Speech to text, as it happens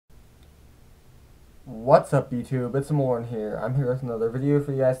What's up, YouTube? It's Lauren here. I'm here with another video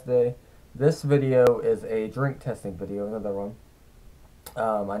for you guys today. This video is a drink testing video, another one.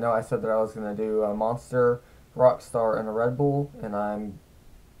 I know I said that I was going to do a Monster, Rockstar, and a Red Bull, and I'm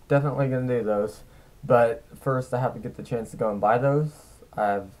definitely going to do those. But first I have to get the chance to go and buy those.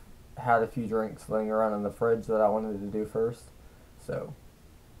 I've had a few drinks laying around in the fridge that I wanted to do first. So,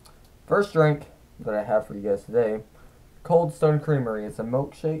 first drink that I have for you guys today, Coldstone Creamery. It's a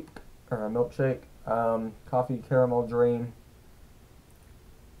milkshake, coffee caramel dream.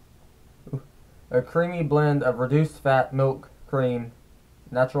 A creamy blend of reduced fat milk, cream,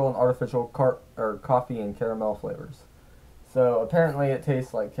 natural and artificial coffee and caramel flavors. So apparently it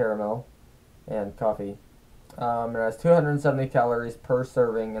tastes like caramel and coffee. It has 270 calories per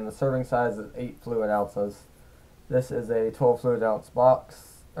serving, and the serving size is 8 fluid ounces. This is a 12 fluid ounce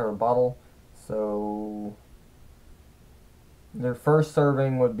box or bottle. So their first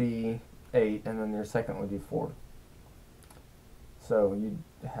serving would be 8, and then your second would be 4. So you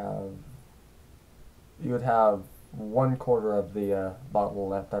would have 1/4 of the bottle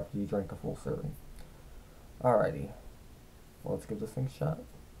left after you drink a full serving. Alrighty, well, let's give this thing a shot.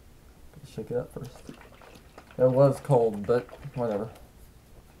 Shake it up first. It was cold, but whatever.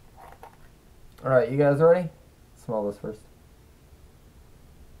 Alright, you guys ready? Smell this first.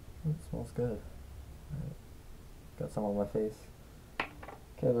 It smells good. Alright. Got some on my face.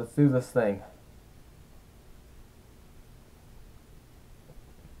 Okay, let's do this thing.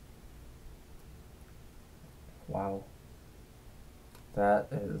 Wow.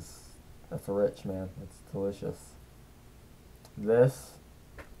 That's rich, man. It's delicious. This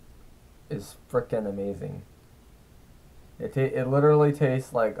is frickin' amazing. It literally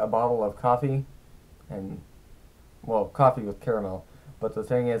tastes like a bottle of coffee, and, well, coffee with caramel. But the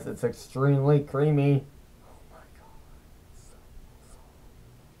thing is, it's extremely creamy. Oh my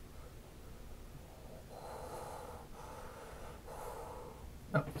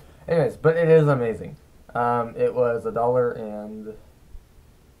god. Oh. Anyways, but it is amazing. It was $1.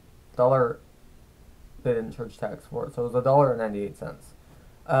 They didn't charge tax for it, so it was $1.98.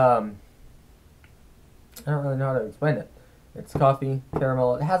 I don't really know how to explain it. It's coffee,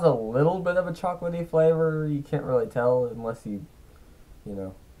 caramel. It has a little bit of a chocolatey flavor. You can't really tell unless you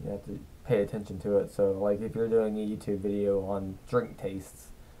have to pay attention to it. So, like, if you're doing a YouTube video on drink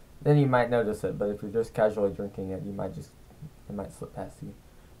tastes, then you might notice it. But if you're just casually drinking it, it might slip past you.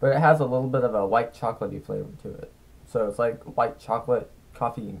 But it has a little bit of a white chocolatey flavor to it. So it's like white chocolate,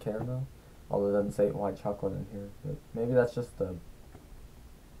 coffee, and caramel. Although it doesn't say white chocolate in here. But maybe that's just I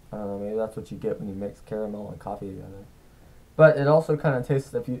don't know, maybe that's what you get when you mix caramel and coffee together. But it also kind of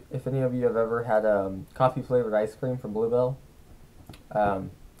tastes, if any of you have ever had coffee flavored ice cream from Bluebell,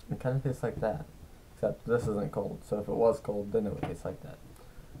 it kind of tastes like that. Except this isn't cold. So if it was cold, then it would taste like that.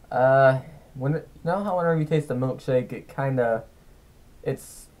 You know how whenever you taste a milkshake,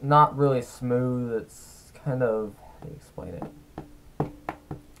 it's not really smooth. It's kind of, how do you explain it?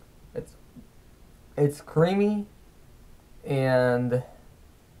 It's creamy, and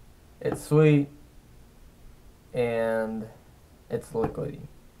it's sweet, and it's liquidy.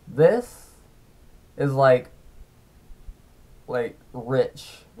 This is like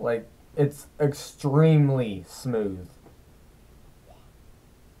rich. Like, it's extremely smooth.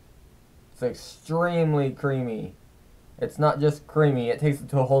 It's extremely creamy. It's not just creamy, it takes it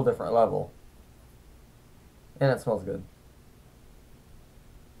to a whole different level. And it smells good.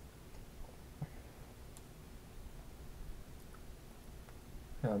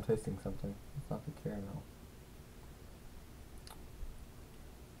 Yeah, I'm tasting something. It's not the caramel.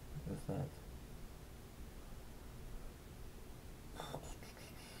 What is that?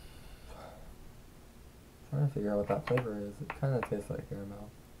 I'm trying to figure out what that flavor is. It kind of tastes like caramel.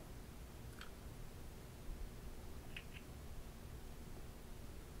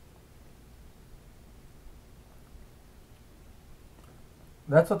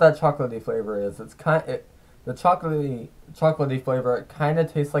 That's what that chocolatey flavor is. The chocolatey flavor. It kind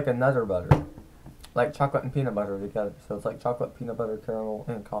of tastes like a Nutter Butter, like chocolate and peanut butter together. So it's like chocolate, peanut butter, caramel,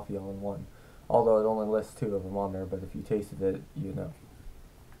 and coffee all in one. Although it only lists 2 of them on there, but if you tasted it, you know.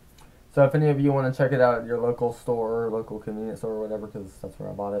 So if any of you want to check it out at your local store, or local convenience store, or whatever, because that's where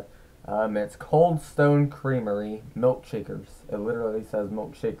I bought it. It's Coldstone Creamery Milkshakers. It literally says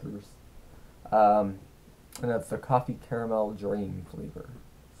Milkshakers. And that's the coffee caramel dream flavor.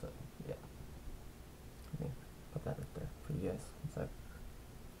 So, yeah. Let me put that up there for you guys. One sec.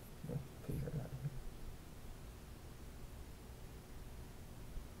 Figure it out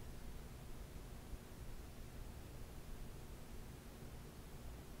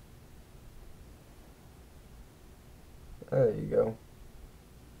here. There you go.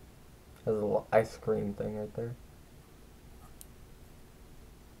 Has a little ice cream thing right there.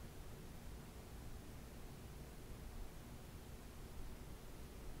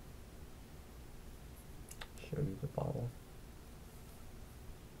 Show you the bottle.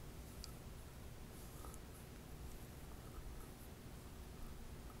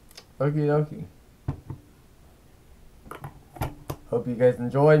 Okie dokie. Hope you guys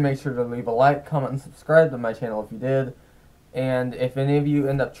enjoyed. Make sure to leave a like, comment, and subscribe to my channel if you did. And if any of you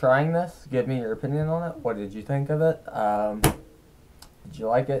end up trying this, give me your opinion on it. What did you think of it? Did you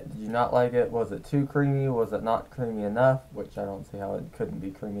like it? Did you not like it? Was it too creamy? Was it not creamy enough? Which I don't see how it couldn't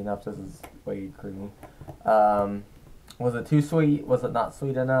be creamy enough. This is way creamy. Was it too sweet? Was it not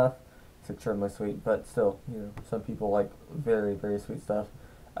sweet enough? It's extremely sweet, but still, you know, some people like very, very sweet stuff.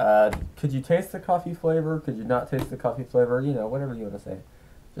 Could you taste the coffee flavor? Could you not taste the coffee flavor? You know, whatever you want to say.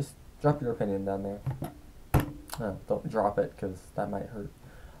 Just drop your opinion down there. Don't drop it, because that might hurt.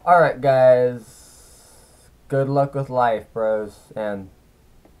 Alright, guys. Good luck with life, bros. And,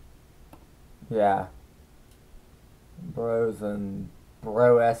 yeah. Bros and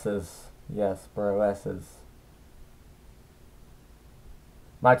bro-esses. Yes, bro-esses.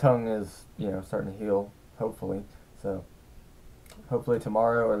 My tongue is, you know, starting to heal, hopefully. So, hopefully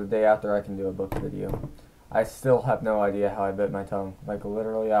tomorrow or the day after I can do a book video. I still have no idea how I bit my tongue. Like,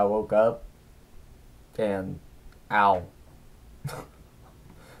 literally, I woke up and... ow.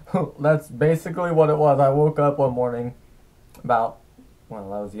 That's basically what it was. I woke up one morning about, well,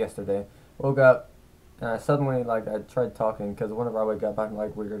 that was yesterday. Woke up and I suddenly, like, I tried talking, because whenever I wake up, I'm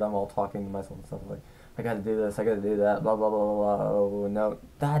like weird. I'm all talking to myself and stuff like, I gotta do this, I gotta do that, blah, blah, blah, blah, blah. Oh, no.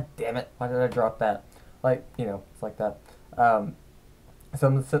 God damn it. Why did I drop that? Like, you know, it's like that. So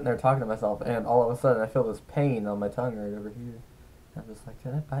I'm sitting there talking to myself, and all of a sudden I feel this pain on my tongue right over here. I'm just like,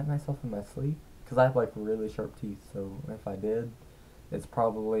 did I bite myself in my sleep? Because I have, like, really sharp teeth, so if I did, there's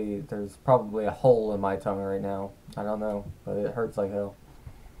probably a hole in my tongue right now. I don't know, but it hurts like hell.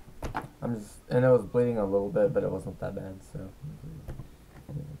 And it was bleeding a little bit, but it wasn't that bad, so.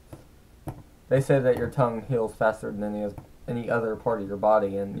 They say that your tongue heals faster than any other part of your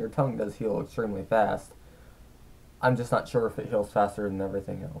body, and your tongue does heal extremely fast. I'm just not sure if it heals faster than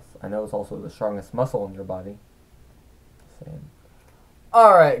everything else. I know it's also the strongest muscle in your body. Same.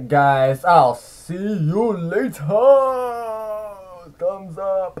 Alright, guys, I'll see you later. Thumbs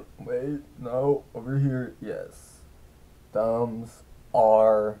up. Wait, no, over here. Yes. Thumbs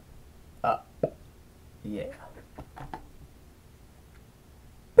are up. Yeah.